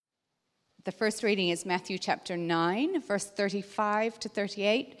The first reading is Matthew chapter 9, verse 35 to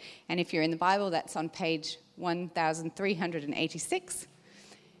 38. And if you're in the Bible, that's on page 1386.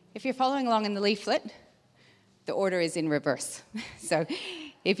 If you're following along in the leaflet, the order is in reverse. So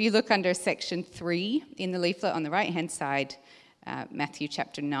if you look under section 3 in the leaflet on the right-hand side, Matthew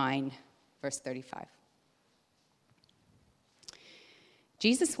chapter 9, verse 35.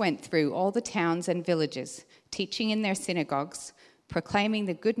 Jesus went through all the towns and villages, teaching in their synagogues, proclaiming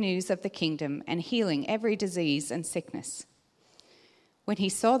the good news of the kingdom and healing every disease and sickness. When he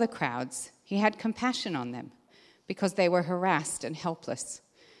saw the crowds, he had compassion on them because they were harassed and helpless,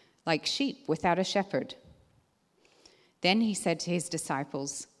 like sheep without a shepherd. Then he said to his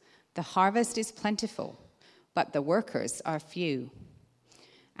disciples, "The harvest is plentiful, but the workers are few.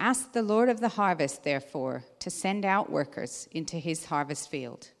 Ask the Lord of the harvest, therefore, to send out workers into his harvest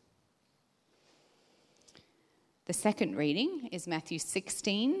field." The second reading is Matthew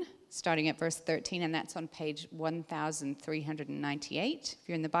 16, starting at verse 13, and that's on page 1398, if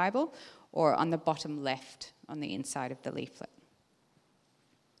you're in the Bible, or on the bottom left on the inside of the leaflet.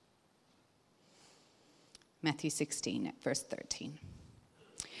 Matthew 16, at verse 13.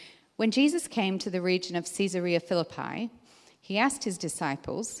 When Jesus came to the region of Caesarea Philippi, he asked his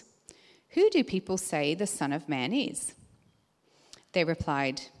disciples, "Who do people say the Son of Man is?" They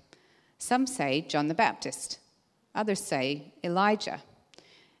replied, "Some say John the Baptist. Others say Elijah,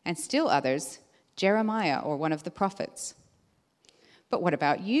 and still others, Jeremiah or one of the prophets." "But what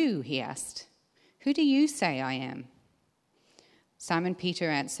about you?" he asked. "Who do you say I am?" Simon Peter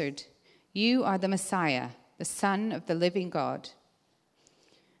answered, "You are the Messiah, the Son of the living God."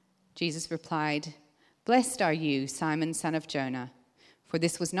 Jesus replied, "Blessed are you, Simon, son of Jonah, for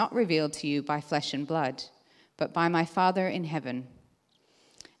this was not revealed to you by flesh and blood, but by my Father in heaven.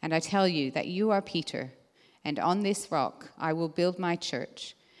 And I tell you that you are Peter, and on this rock I will build my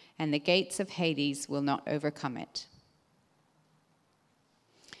church, and the gates of Hades will not overcome it."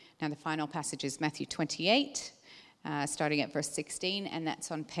 Now the final passage is Matthew 28, starting at verse 16, and that's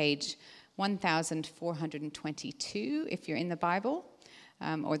on page 1422 if you're in the Bible,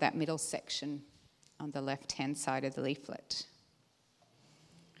 or that middle section on the left-hand side of the leaflet.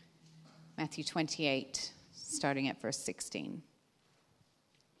 Matthew 28, starting at verse 16.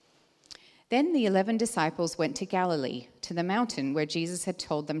 Then the 11 disciples went to Galilee, to the mountain where Jesus had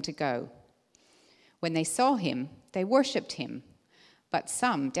told them to go. When they saw him, they worshipped him, but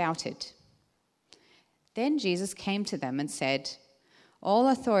some doubted. Then Jesus came to them and said, "All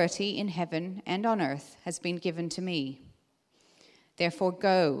authority in heaven and on earth has been given to me. Therefore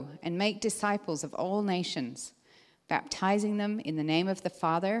go and make disciples of all nations, baptizing them in the name of the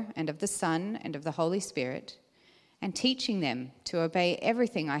Father and of the Son and of the Holy Spirit, and teaching them to obey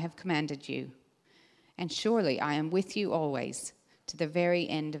everything I have commanded you. And surely I am with you always, to the very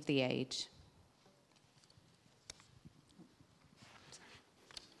end of the age."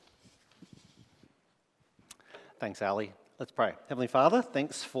 Thanks, Ali. Let's pray. Heavenly Father,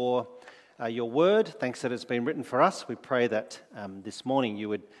 thanks for your word. Thanks that it's been written for us. We pray that this morning you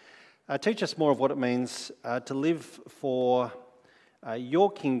would teach us more of what it means to live for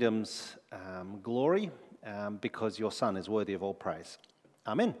your kingdom's glory, because your Son is worthy of all praise.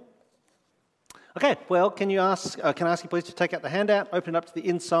 Amen. Okay, well, can I ask you please to take out the handout, open it up to the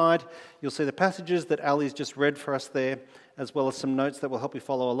inside. You'll see the passages that Ali's just read for us there, as well as some notes that will help you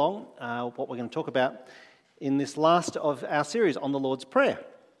follow along what we're going to talk about in this last of our series on the Lord's Prayer.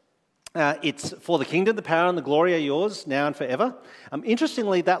 It's "For the kingdom, the power and the glory are yours, now and forever."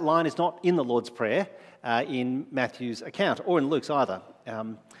 Interestingly, that line is not in the Lord's Prayer in Matthew's account, or in Luke's either.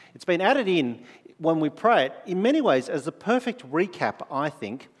 It's been added in when we pray it, in many ways, as the perfect recap, I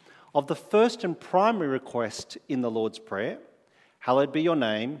think, of the first and primary request in the Lord's Prayer: "Hallowed be your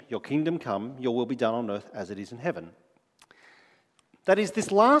name, your kingdom come, your will be done on earth as it is in heaven." That is,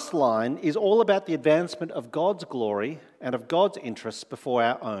 this last line is all about the advancement of God's glory and of God's interests before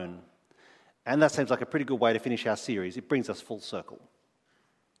our own. And that seems like a pretty good way to finish our series. It brings us full circle.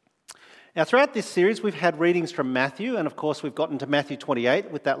 Now, throughout this series, we've had readings from Matthew, and of course we've gotten to Matthew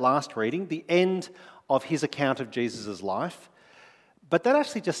 28 with that last reading, the end of his account of Jesus' life. But that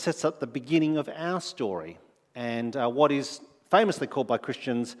actually just sets up the beginning of our story, and what is famously called by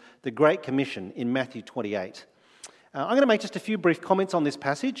Christians the Great Commission in Matthew 28. I'm going to make just a few brief comments on this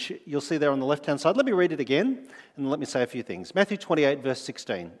passage. You'll see there on the left-hand side. Let me read it again, and let me say a few things. Matthew 28, verse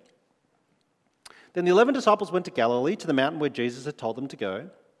 16. Then the 11 disciples went to Galilee, to the mountain where Jesus had told them to go.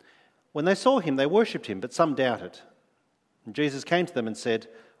 When they saw him, they worshipped him, but some doubted. And Jesus came to them and said,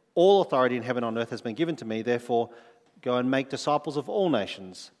 "All authority in heaven and on earth has been given to me. Therefore, go and make disciples of all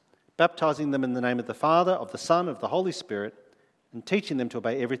nations, baptizing them in the name of the Father, of the Son, of the Holy Spirit, and teaching them to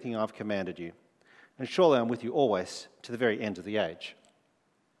obey everything I've commanded you. And surely I'm with you always to the very end of the age.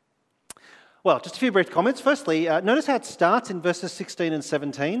 Well, just a few brief comments. Firstly, notice how it starts in verses 16 and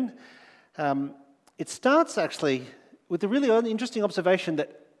 17. It starts actually with the really interesting observation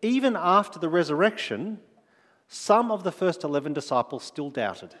that even after the resurrection, some of the first 11 disciples still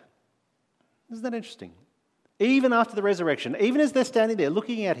doubted. Isn't that interesting? Even after the resurrection, even as they're standing there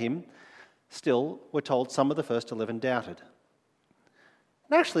looking at him, still, we're told some of the first 11 doubted.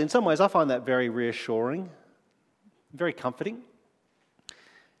 And actually, in some ways, I find that very reassuring, very comforting.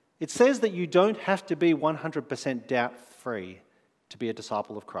 It says that you don't have to be 100% doubt-free to be a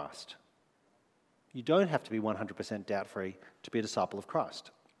disciple of Christ. You don't have to be 100% doubt-free to be a disciple of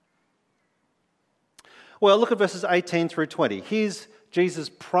Christ. Well, look at verses 18 through 20. Here's Jesus'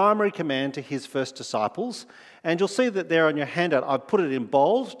 primary command to his first disciples. And you'll see that there on your handout, I've put it in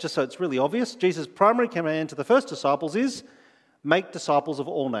bold, just so it's really obvious. Jesus' primary command to the first disciples is, make disciples of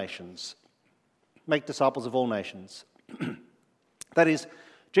all nations. Make disciples of all nations. That is,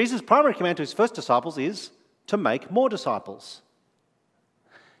 Jesus' primary command to his first disciples is to make more disciples.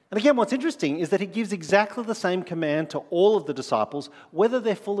 And again, what's interesting is that he gives exactly the same command to all of the disciples, whether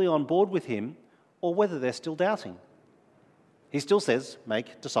they're fully on board with him or whether they're still doubting. He still says,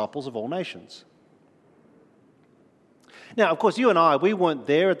 make disciples of all nations. Now, of course, you and I, we weren't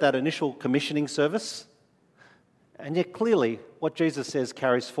there at that initial commissioning service. And yet clearly what Jesus says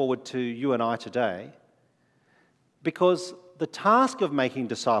carries forward to you and I today, because the task of making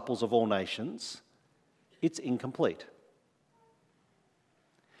disciples of all nations, it's incomplete.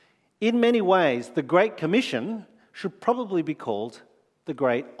 In many ways, the Great Commission should probably be called the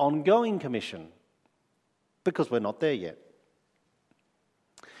Great Ongoing Commission, because we're not there yet.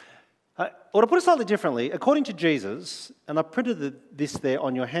 Or to put it slightly differently, according to Jesus, and I printed this there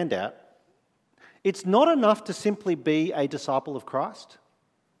on your handout, it's not enough to simply be a disciple of Christ.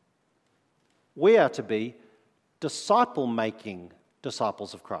 We are to be disciple-making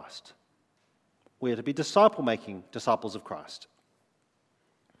disciples of Christ. We are to be disciple-making disciples of Christ.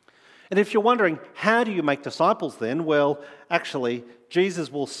 And if you're wondering, how do you make disciples then? Well, actually, Jesus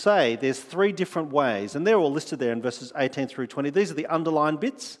will say there's 3 different ways, and they're all listed there in verses 18 through 20. These are the underlined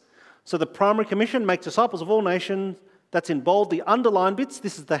bits. So the primary commission, make disciples of all nations, that's in bold. The underlined bits,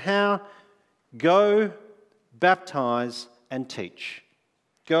 this is the how: go, baptize, and teach.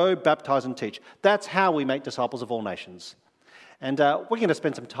 Go, baptize, and teach. That's how we make disciples of all nations. And we're going to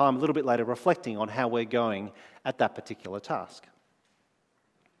spend some time a little bit later reflecting on how we're going at that particular task.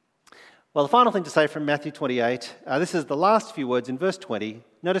 Well, the final thing to say from Matthew 28, this is the last few words in verse 20.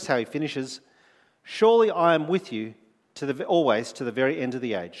 Notice how he finishes. Surely I am with you always to the very end of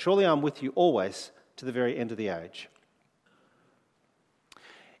the age. Surely I am with you always to the very end of the age.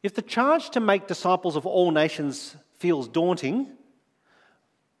 If the charge to make disciples of all nations feels daunting,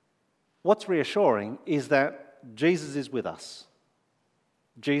 what's reassuring is that Jesus is with us.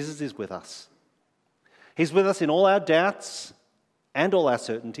 Jesus is with us. He's with us in all our doubts and all our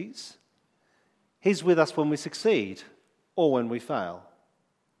certainties. He's with us when we succeed or when we fail.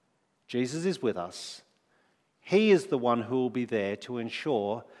 Jesus is with us. He is the one who will be there to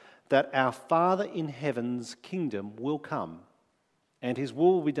ensure that our Father in heaven's kingdom will come, and his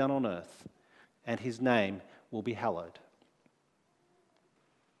will be done on earth, and his name will be hallowed.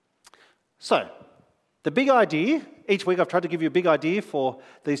 So, the big idea, each week I've tried to give you a big idea for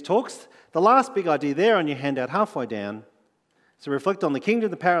these talks. The last big idea there on your handout halfway down, so reflect on the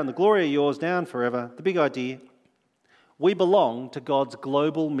kingdom, the power and the glory are yours now and forever. The big idea, we belong to God's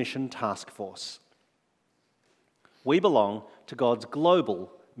global mission task force. We belong to God's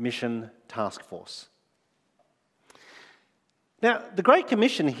global mission task force. Now, the Great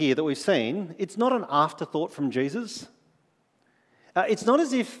Commission here that we've seen, it's not an afterthought from Jesus. It's not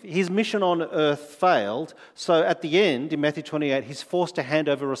as if his mission on earth failed, so at the end, in Matthew 28, he's forced to hand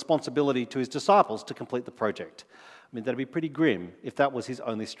over responsibility to his disciples to complete the project. I mean, that'd be pretty grim if that was his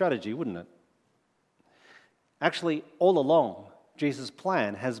only strategy, wouldn't it? Actually, all along, Jesus'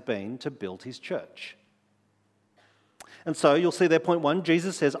 plan has been to build his church. And so you'll see there, point 1,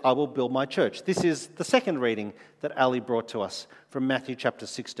 Jesus says, I will build my church. This is the second reading that Ali brought to us from Matthew chapter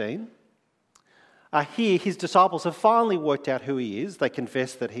 16. Here, his disciples have finally worked out who he is. They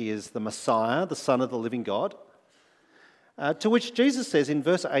confess that he is the Messiah, the Son of the living God. To which Jesus says in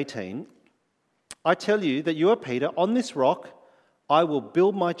verse 18, I tell you that you are Peter, on this rock I will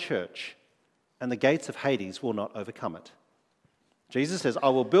build my church, and the gates of Hades will not overcome it. Jesus says, I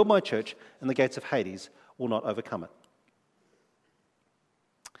will build my church, and the gates of Hades will not overcome it.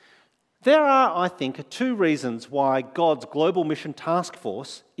 There are, I think, 2 reasons why God's global mission task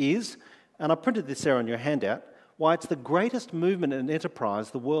force is, and I printed this there on your handout, why it's the greatest movement and enterprise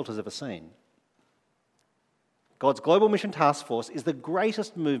the world has ever seen. God's Global Mission Task Force is the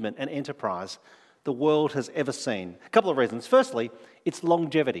greatest movement and enterprise the world has ever seen. A couple of reasons. Firstly, it's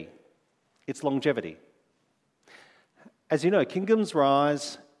longevity. It's longevity. As you know, kingdoms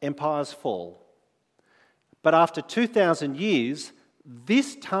rise, empires fall. But after 2,000 years,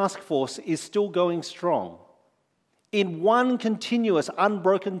 this task force is still going strong in one continuous,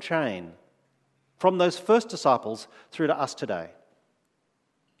 unbroken chain from those first disciples through to us today.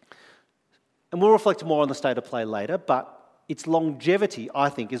 And we'll reflect more on the state of play later, but its longevity, I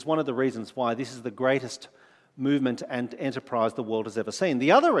think, is one of the reasons why this is the greatest movement and enterprise the world has ever seen.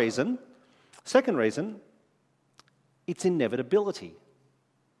 The other reason, second reason, its inevitability.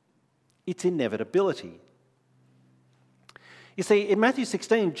 Its inevitability. You see, in Matthew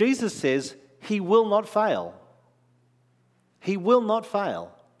 16, Jesus says he will not fail. He will not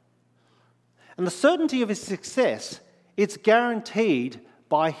fail. And the certainty of his success, it's guaranteed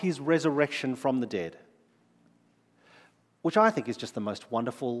by his resurrection from the dead, which I think is just the most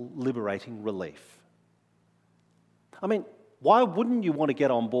wonderful, liberating relief. I mean, why wouldn't you want to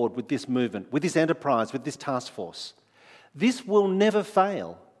get on board with this movement, with this enterprise, with this task force? This will never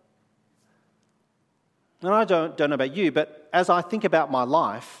fail. And I don't know about you, but as I think about my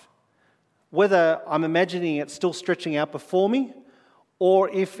life, whether I'm imagining it still stretching out before me or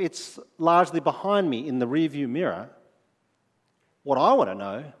if it's largely behind me in the rearview mirror, what I want to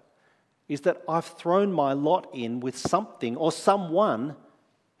know is that I've thrown my lot in with something or someone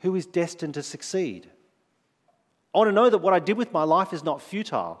who is destined to succeed. I want to know that what I did with my life is not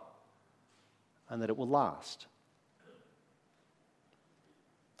futile and that it will last.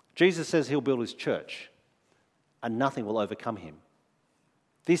 Jesus says he'll build his church and nothing will overcome him.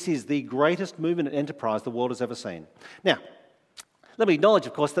 This is the greatest movement and enterprise the world has ever seen. Now, let me acknowledge,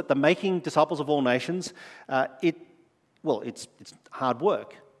 of course, that the making disciples of all nations, it's hard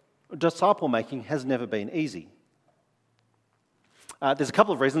work. Disciple making has never been easy. There's a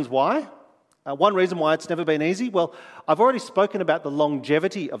couple of reasons why. One reason why it's never been easy, well, I've already spoken about the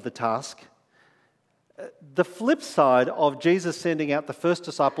longevity of the task. The flip side of Jesus sending out the first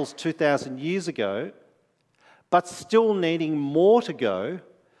disciples 2,000 years ago, but still needing more to go,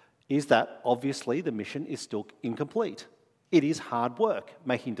 is that obviously the mission is still incomplete. It is hard work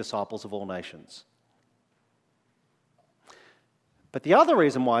making disciples of all nations. But the other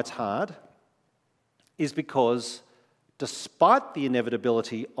reason why it's hard is because despite the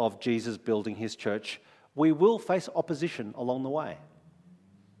inevitability of Jesus building his church, we will face opposition along the way.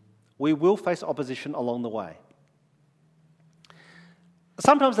 We will face opposition along the way.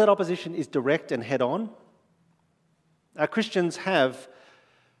 Sometimes that opposition is direct and head-on. Christians have,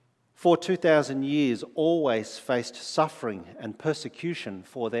 for 2,000 years, always faced suffering and persecution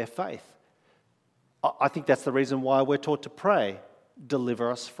for their faith. I think that's the reason why we're taught to pray,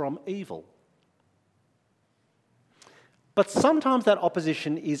 deliver us from evil. But sometimes that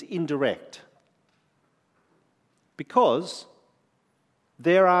opposition is indirect because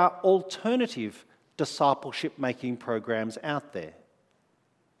there are alternative discipleship-making programs out there.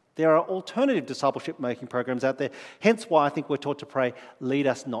 There are alternative discipleship-making programs out there, hence why I think we're taught to pray, lead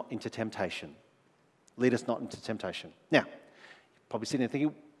us not into temptation. Lead us not into temptation. Now, you're probably sitting there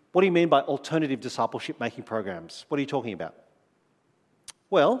thinking, what do you mean by alternative discipleship-making programs? What are you talking about?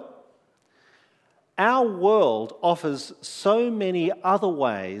 Well, our world offers so many other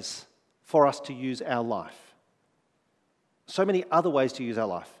ways for us to use our life. So many other ways to use our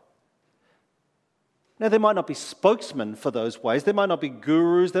life. Now, there might not be spokesmen for those ways. There might not be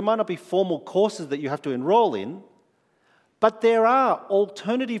gurus. There might not be formal courses that you have to enroll in. But there are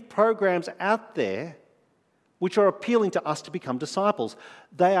alternative programs out there which are appealing to us to become disciples.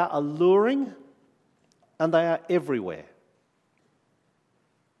 They are alluring and they are everywhere.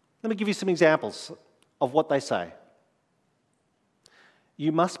 Let me give you some examples of what they say.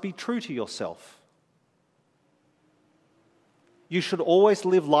 You must be true to yourself. You should always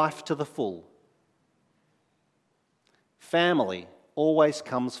live life to the full. Family always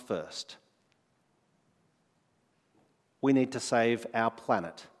comes first. We need to save our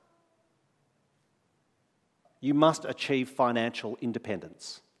planet. You must achieve financial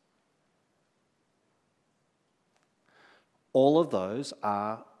independence. All of those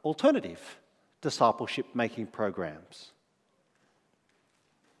are alternative discipleship-making programs.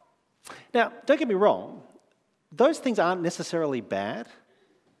 Now, don't get me wrong, those things aren't necessarily bad.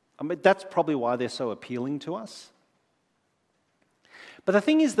 I mean, that's probably why they're so appealing to us. But the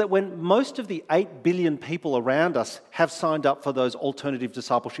thing is that when most of the 8 billion people around us have signed up for those alternative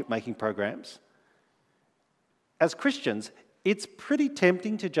discipleship-making programs, as Christians, it's pretty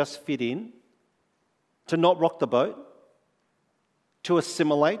tempting to just fit in, to not rock the boat, to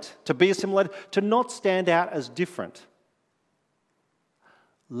assimilate, to be assimilated, to not stand out as different,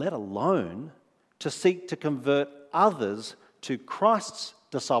 let alone to seek to convert others to Christ's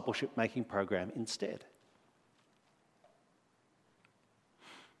discipleship-making program instead.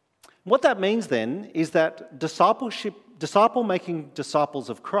 What that means then is that disciple-making disciples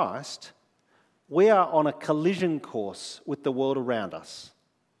of Christ, we are on a collision course with the world around us.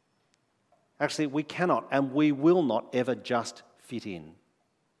 Actually, we cannot and we will not ever just fit in.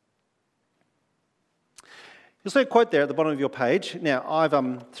 You'll see a quote there at the bottom of your page. Now, I've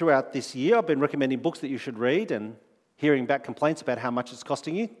throughout this year, I've been recommending books that you should read and hearing back complaints about how much it's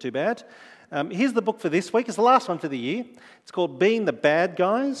costing you. Too bad. Here's the book for this week. It's the last one for the year. It's called Being the Bad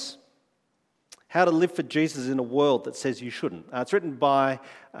Guys: How to Live for Jesus in a World That Says You Shouldn't. It's written by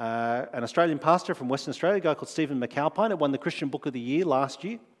an Australian pastor from Western Australia, a guy called Stephen McAlpine. It won the Christian Book of the Year last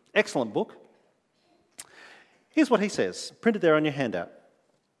year. Excellent book. Here's what he says, printed there on your handout.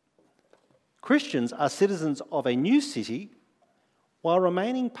 Christians are citizens of a new city while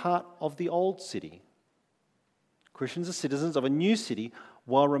remaining part of the old city. Christians are citizens of a new city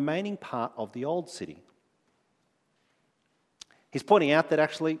while remaining part of the old city. He's pointing out that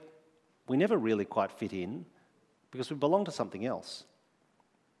actually we never really quite fit in because we belong to something else.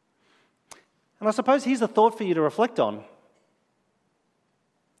 And I suppose here's a thought for you to reflect on.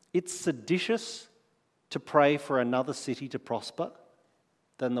 It's seditious to pray for another city to prosper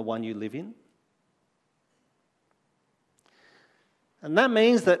than the one you live in. And that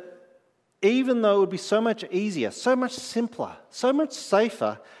means that even though it would be so much easier, so much simpler, so much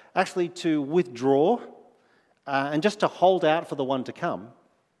safer actually to withdraw and just to hold out for the one to come,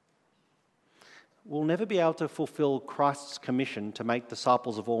 we'll never be able to fulfill Christ's commission to make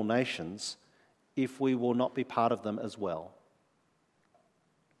disciples of all nations if we will not be part of them as well.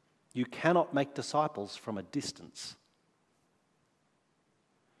 You cannot make disciples from a distance.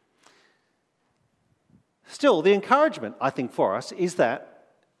 Still, the encouragement, I think, for us is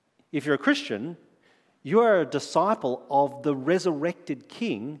that if you're a Christian, you are a disciple of the resurrected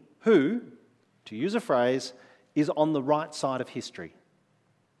King who, to use a phrase, is on the right side of history.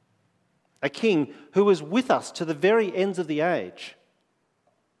 A King who is with us to the very ends of the age.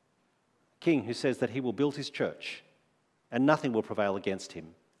 A King who says that he will build his church and nothing will prevail against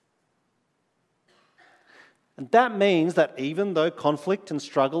him. And that means that even though conflict and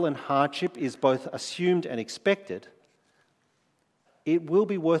struggle and hardship is both assumed and expected, it will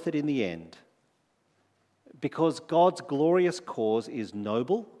be worth it in the end, because God's glorious cause is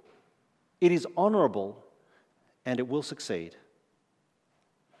noble, it is honourable, and it will succeed.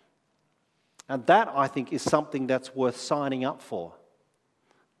 And that, I think, is something that's worth signing up for,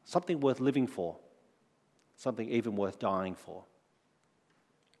 something worth living for, something even worth dying for.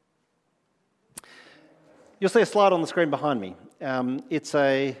 You'll see a slide on the screen behind me. It's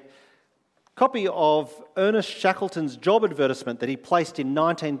a copy of Ernest Shackleton's job advertisement that he placed in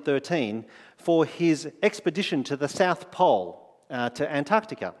 1913 for his expedition to the South Pole, to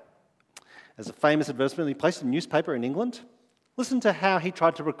Antarctica. There's a famous advertisement he placed in a newspaper in England. Listen to how he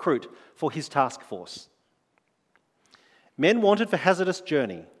tried to recruit for his task force. Men wanted for hazardous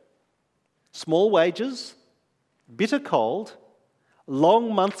journey, small wages, bitter cold,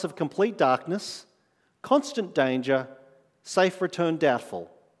 long months of complete darkness, constant danger, safe return doubtful,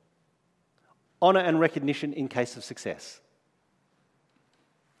 honour and recognition in case of success.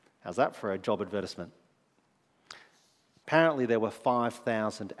 How's that for a job advertisement? Apparently there were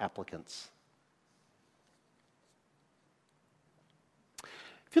 5,000 applicants.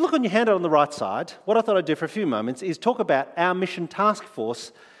 If you look on your handout on the right side, what I thought I'd do for a few moments is talk about our mission task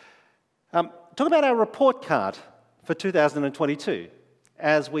force, talk about our report card for 2022.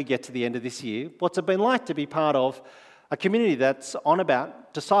 As we get to the end of this year, what's it been like to be part of a community that's on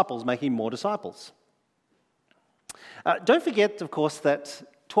about disciples making more disciples? Don't forget, of course, that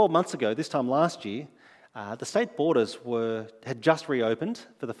 12 months ago, this time last year, the state borders had just reopened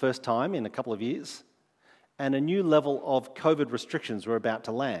for the first time in a couple of years, and a new level of COVID restrictions were about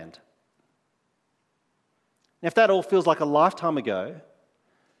to land. Now, if that all feels like a lifetime ago,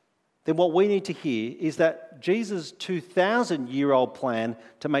 then what we need to hear is that Jesus' 2,000-year-old plan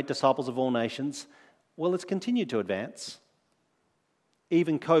to make disciples of all nations, well, it's continued to advance.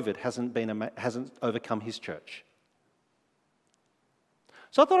 Even COVID hasn't overcome his church.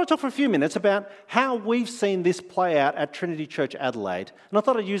 So I thought I'd talk for a few minutes about how we've seen this play out at Trinity Church Adelaide. And I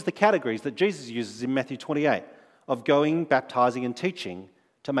thought I'd use the categories that Jesus uses in Matthew 28 of going, baptising and teaching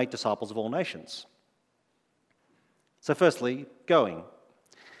to make disciples of all nations. So firstly, going.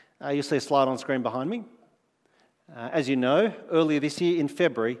 You'll see a slide on screen behind me. As you know, earlier this year in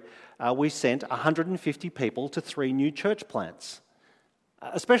February, we sent 150 people to 3 new church plants,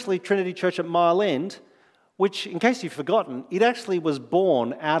 especially Trinity Church at Mile End, which, in case you've forgotten, it actually was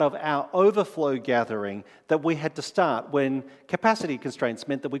born out of our overflow gathering that we had to start when capacity constraints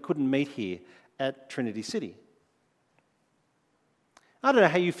meant that we couldn't meet here at Trinity City. I don't know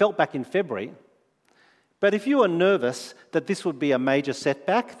how you felt back in February, but if you were nervous that this would be a major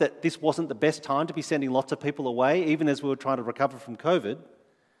setback, that this wasn't the best time to be sending lots of people away, even as we were trying to recover from COVID,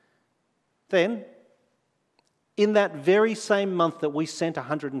 then in that very same month that we sent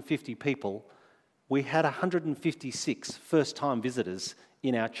 150 people, we had 156 first-time visitors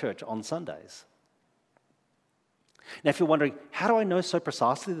in our church on Sundays. Now, if you're wondering, how do I know so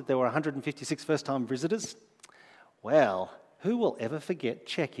precisely that there were 156 first-time visitors? Well, who will ever forget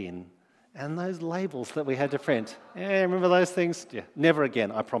check-in and those labels that we had to print? Yeah, remember those things? Yeah, never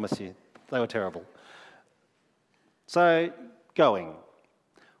again, I promise you. They were terrible. So, going.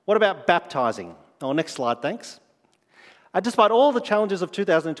 What about baptising? Oh, next slide, thanks. Despite all the challenges of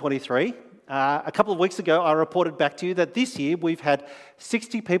 2023, a couple of weeks ago I reported back to you that this year we've had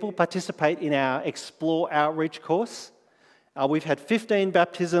 60 people participate in our Explore Outreach course. We've had 15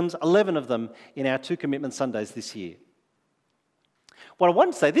 baptisms, 11 of them in our 2 Commitment Sundays this year. What I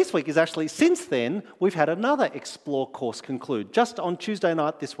want to say this week is actually, since then, we've had another Explore course conclude, just on Tuesday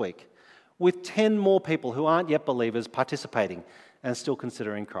night this week, with 10 more people who aren't yet believers participating and still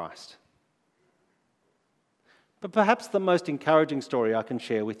considering Christ. But perhaps the most encouraging story I can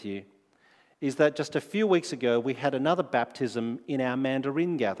share with you is that just a few weeks ago we had another baptism in our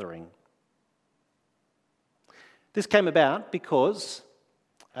Mandarin gathering. This came about because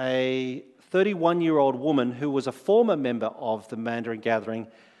a 31-year-old woman who was a former member of the Mandarin gathering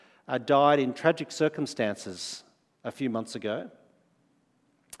died in tragic circumstances a few months ago.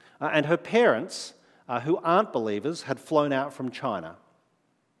 And her parents, who aren't believers, had flown out from China.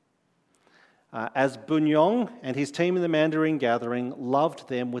 As Bunyong and his team in the Mandarin gathering loved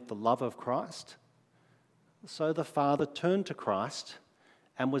them with the love of Christ, so the father turned to Christ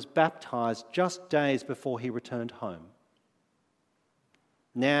and was baptised just days before he returned home.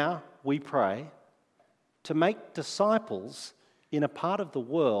 Now we pray to make disciples in a part of the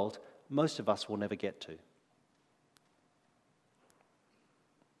world most of us will never get to.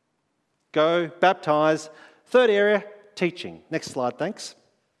 Go, baptise. Third area, teaching. Next slide, thanks.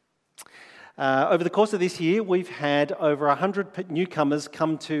 Over the course of this year, we've had over 100 newcomers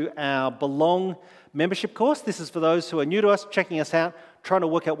come to our Belong membership course. This is for those who are new to us, checking us out, trying to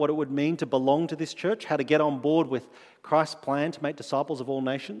work out what it would mean to belong to this church, how to get on board with Christ's plan to make disciples of all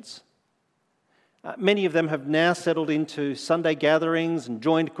nations. Many of them have now settled into Sunday gatherings and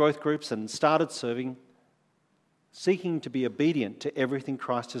joined growth groups and started serving, seeking to be obedient to everything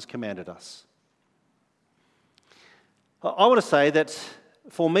Christ has commanded us. I want to say that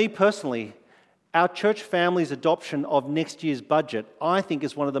for me personally, our church family's adoption of next year's budget, I think,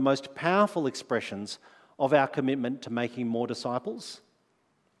 is one of the most powerful expressions of our commitment to making more disciples.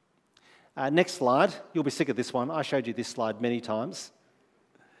 Next slide. You'll be sick of this one. I showed you this slide many times.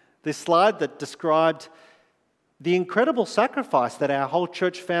 This slide that described the incredible sacrifice that our whole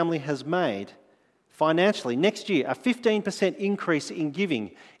church family has made financially. Next year, a 15% increase in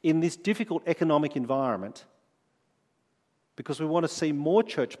giving in this difficult economic environment, because we want to see more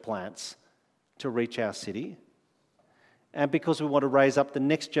church plants to reach our city, and because we want to raise up the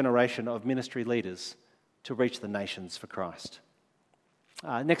next generation of ministry leaders to reach the nations for Christ.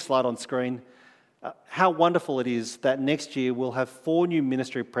 Next slide on screen. How wonderful it is that next year we'll have 4 new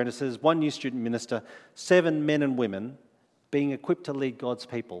ministry apprentices, 1 new student minister, 7 men and women being equipped to lead God's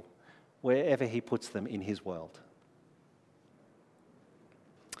people wherever He puts them in His world.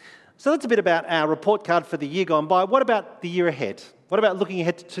 So that's a bit about our report card for the year gone by. What about the year ahead? What about looking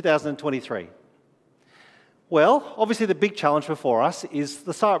ahead to 2023? Well, obviously the big challenge before us is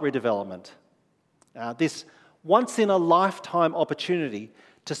the site redevelopment. This once-in-a-lifetime opportunity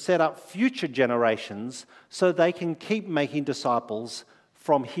to set up future generations so they can keep making disciples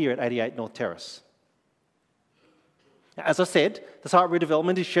from here at 88 North Terrace. As I said, the site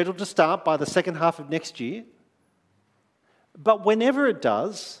redevelopment is scheduled to start by the second half of next year. But whenever it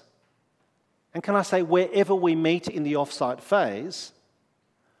does, and can I say wherever we meet in the off-site phase,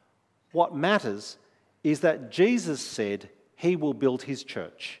 what matters is that Jesus said He will build His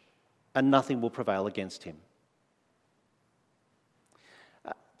church and nothing will prevail against Him.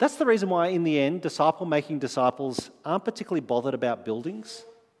 That's the reason why, in the end, disciple-making disciples aren't particularly bothered about buildings.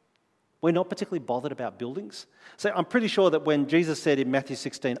 We're not particularly bothered about buildings. So I'm pretty sure that when Jesus said in Matthew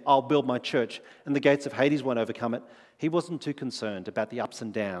 16, "I'll build my church and the gates of Hades won't overcome it," He wasn't too concerned about the ups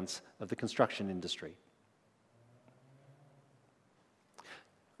and downs of the construction industry.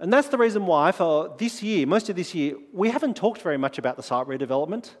 And that's the reason why for this year, most of this year, we haven't talked very much about the site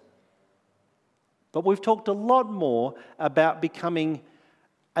redevelopment, but we've talked a lot more about becoming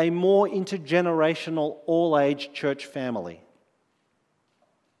a more intergenerational, all-age church family.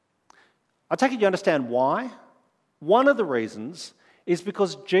 I take it you understand why. One of the reasons is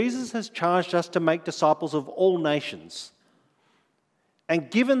because Jesus has charged us to make disciples of all nations.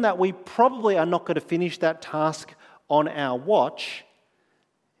 And given that we probably are not going to finish that task on our watch,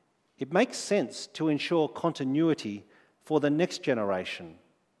 it makes sense to ensure continuity for the next generation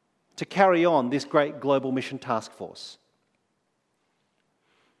to carry on this great global mission task force.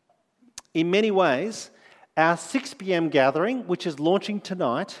 In many ways, our 6 p.m. gathering, which is launching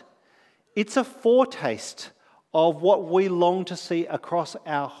tonight, it's a foretaste of what we long to see across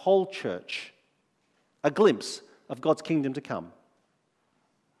our whole church, a glimpse of God's kingdom to come.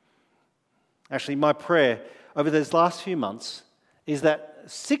 Actually, my prayer over these last few months is that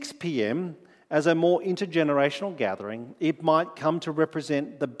 6 p.m. as a more intergenerational gathering, it might come to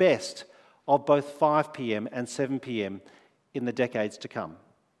represent the best of both 5 p.m. and 7 p.m. in the decades to come.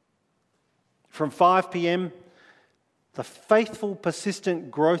 From 5 p.m., the faithful,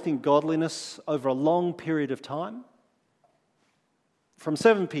 persistent growth in godliness over a long period of time. From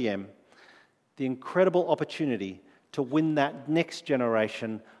 7 p.m., the incredible opportunity to win that next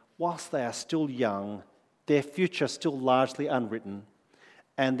generation whilst they are still young, their future still largely unwritten,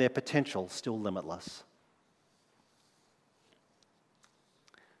 and their potential still limitless.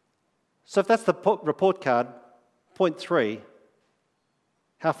 So if that's the report card, point 3,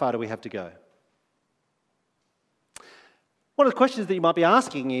 how far do we have to go? One of the questions that you might be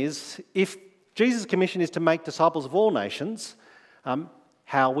asking is, if Jesus' commission is to make disciples of all nations,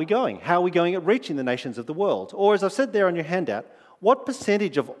 how are we going? How are we going at reaching the nations of the world? Or as I've said there on your handout, what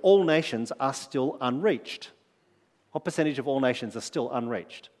percentage of all nations are still unreached? What percentage of all nations are still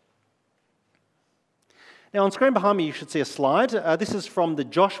unreached? Now on screen behind me you should see a slide. This is from the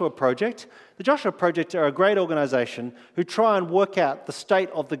Joshua Project. The Joshua Project are a great organisation who try and work out the state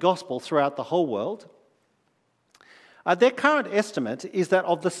of the gospel throughout the whole world. Their current estimate is that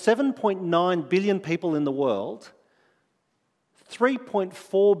of the 7.9 billion people in the world,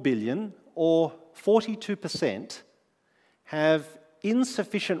 3.4 billion, or 42%, have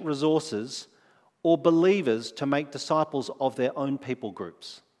insufficient resources or believers to make disciples of their own people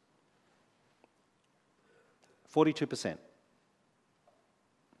groups. 42%.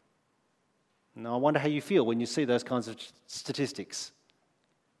 Now, I wonder how you feel when you see those kinds of statistics.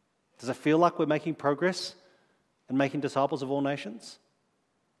 Does it feel like we're making progress and making disciples of all nations?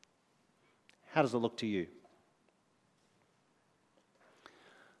 How does it look to you?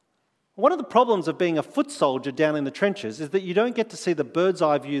 One of the problems of being a foot soldier down in the trenches is that you don't get to see the bird's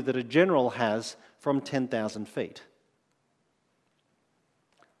eye view that a general has from 10,000 feet.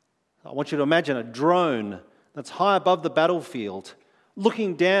 I want you to imagine a drone that's high above the battlefield,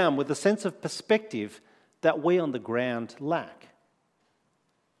 looking down with a sense of perspective that we on the ground lack.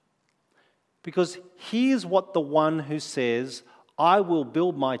 Because here's what the one who says, "I will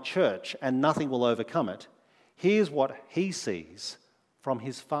build my church and nothing will overcome it," here's what he sees from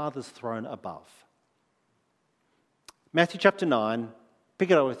his Father's throne above. Matthew chapter 9, pick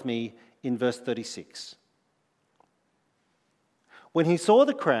it up with me in verse 36. When he saw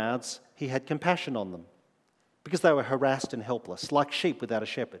the crowds, he had compassion on them, because they were harassed and helpless, like sheep without a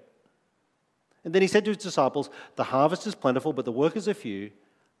shepherd. And then he said to his disciples, "The harvest is plentiful, but the workers are few.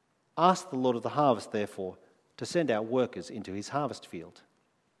 Ask the Lord of the harvest, therefore, to send out workers into his harvest field."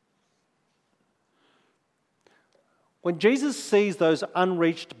 When Jesus sees those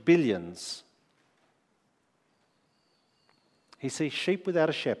unreached billions, he sees sheep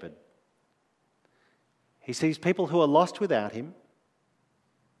without a shepherd. He sees people who are lost without him.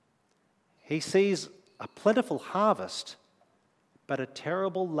 He sees a plentiful harvest, but a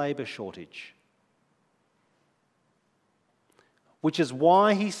terrible labour shortage. Which is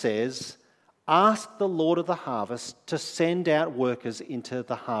why he says, "Ask the Lord of the harvest to send out workers into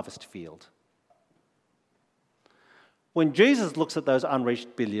the harvest field." When Jesus looks at those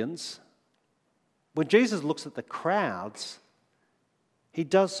unreached billions, when Jesus looks at the crowds, he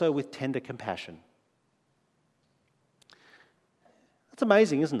does so with tender compassion. That's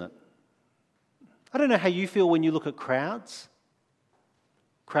amazing, isn't it? I don't know how you feel when you look at crowds.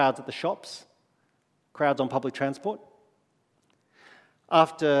 Crowds at the shops, crowds on public transport.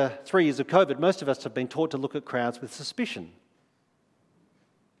 After 3 years of COVID, most of us have been taught to look at crowds with suspicion.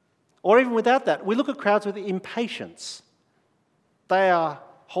 Or even without that, we look at crowds with impatience. They are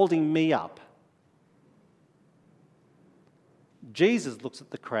holding me up. Jesus looks at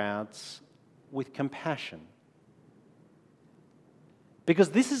the crowds with compassion. Because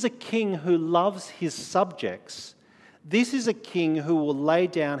this is a king who loves his subjects. This is a king who will lay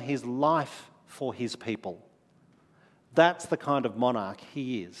down his life for his people. That's the kind of monarch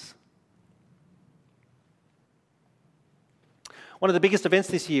he is. One of the biggest events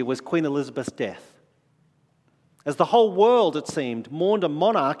this year was Queen Elizabeth's death, as the whole world, it seemed, mourned a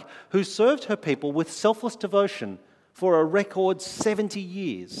monarch who served her people with selfless devotion for a record 70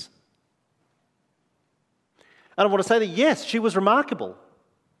 years. And I want to say that, yes, she was remarkable,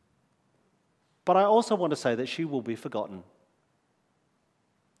 but I also want to say that she will be forgotten.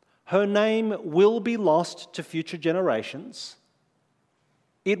 Her name will be lost to future generations.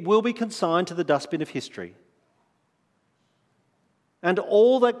 It will be consigned to the dustbin of history. And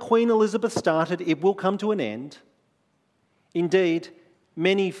all that Queen Elizabeth started, it will come to an end. Indeed,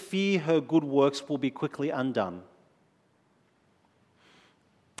 many fear her good works will be quickly undone.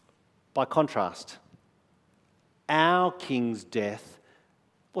 By contrast, our King's death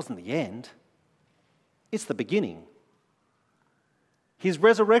wasn't the end. It's the beginning. His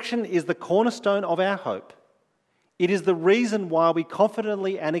resurrection is the cornerstone of our hope. It is the reason why we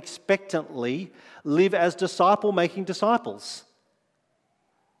confidently and expectantly live as disciple-making disciples.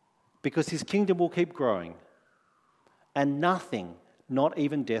 Because his kingdom will keep growing, and nothing, not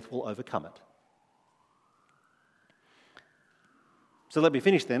even death, will overcome it. So let me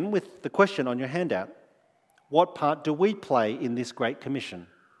finish then with the question on your handout. What part do we play in this Great Commission?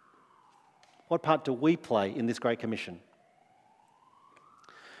 What part do we play in this Great Commission?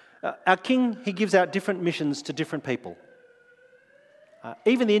 Our King, he gives out different missions to different people.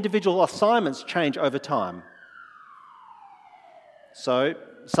 Even the individual assignments change over time. So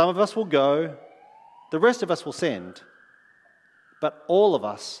some of us will go, the rest of us will send, but all of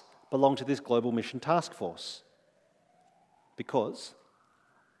us belong to this global mission task force. Because,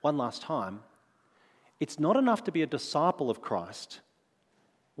 one last time, it's not enough to be a disciple of Christ.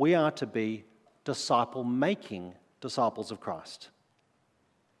 We are to be disciple-making disciples of Christ.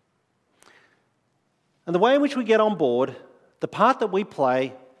 And the way in which we get on board, the part that we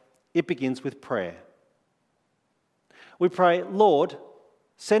play, it begins with prayer. We pray, Lord,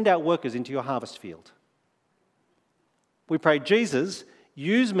 send out workers into your harvest field. We pray, Jesus,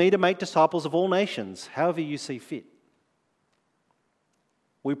 use me to make disciples of all nations, however you see fit.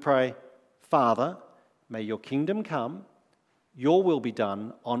 We pray, Father, may your kingdom come, your will be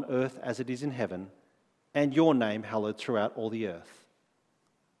done on earth as it is in heaven, and your name hallowed throughout all the earth.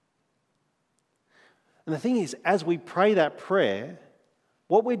 And the thing is, as we pray that prayer,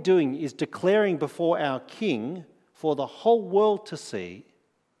 what we're doing is declaring before our King, for the whole world to see,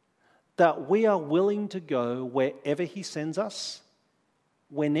 that we are willing to go wherever he sends us,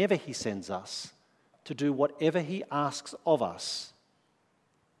 whenever he sends us, to do whatever he asks of us.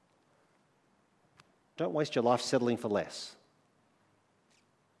 Don't waste your life settling for less.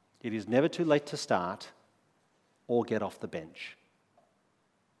 It is never too late to start or get off the bench.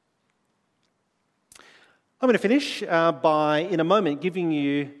 I'm going to finish by, in a moment, giving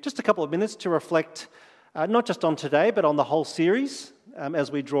you just a couple of minutes to reflect not just on today, but on the whole series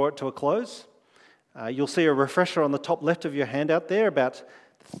as we draw it to a close. You'll see a refresher on the top left of your handout there about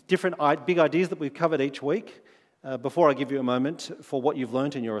different big ideas that we've covered each week before I give you a moment for what you've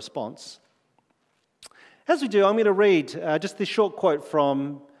learned in your response. As we do, I'm going to read just this short quote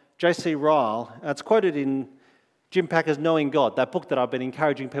from J.C. Ryle. It's quoted in Jim Packer's Knowing God, that book that I've been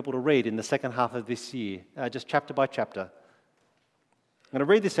encouraging people to read in the second half of this year, just chapter by chapter. I'm going to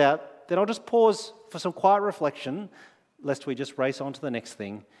read this out, then I'll just pause for some quiet reflection, lest we just race on to the next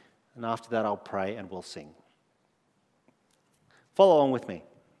thing, and after that I'll pray and we'll sing. Follow along with me.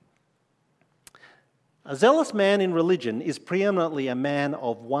 A zealous man in religion is preeminently a man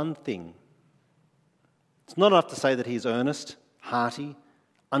of one thing. It's not enough to say that he is earnest, hearty,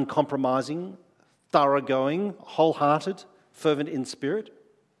 uncompromising, thoroughgoing, wholehearted, fervent in spirit.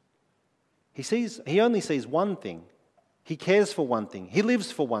 He only sees one thing. He cares for one thing. He lives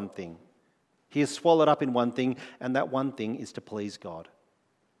for one thing. He is swallowed up in one thing, and that one thing is to please God.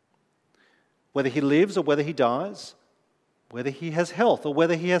 Whether he lives or whether he dies, whether he has health or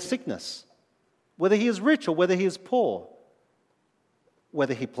whether he has sickness, whether he is rich or whether he is poor,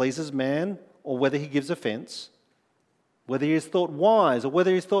 whether he pleases man or whether he gives offence, whether he is thought wise or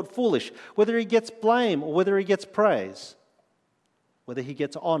whether he is thought foolish, whether he gets blame or whether he gets praise, whether he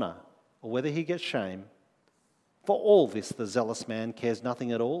gets honour or whether he gets shame, for all this the zealous man cares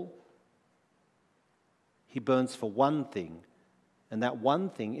nothing at all. He burns for one thing, and that one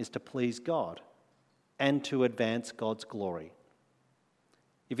thing is to please God and to advance God's glory.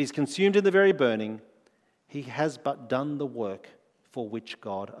 If he's consumed in the very burning, he has but done the work for which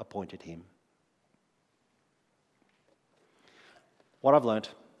God appointed him. what I've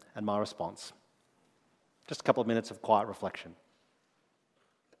learnt, and my response. Just a couple of minutes of quiet reflection.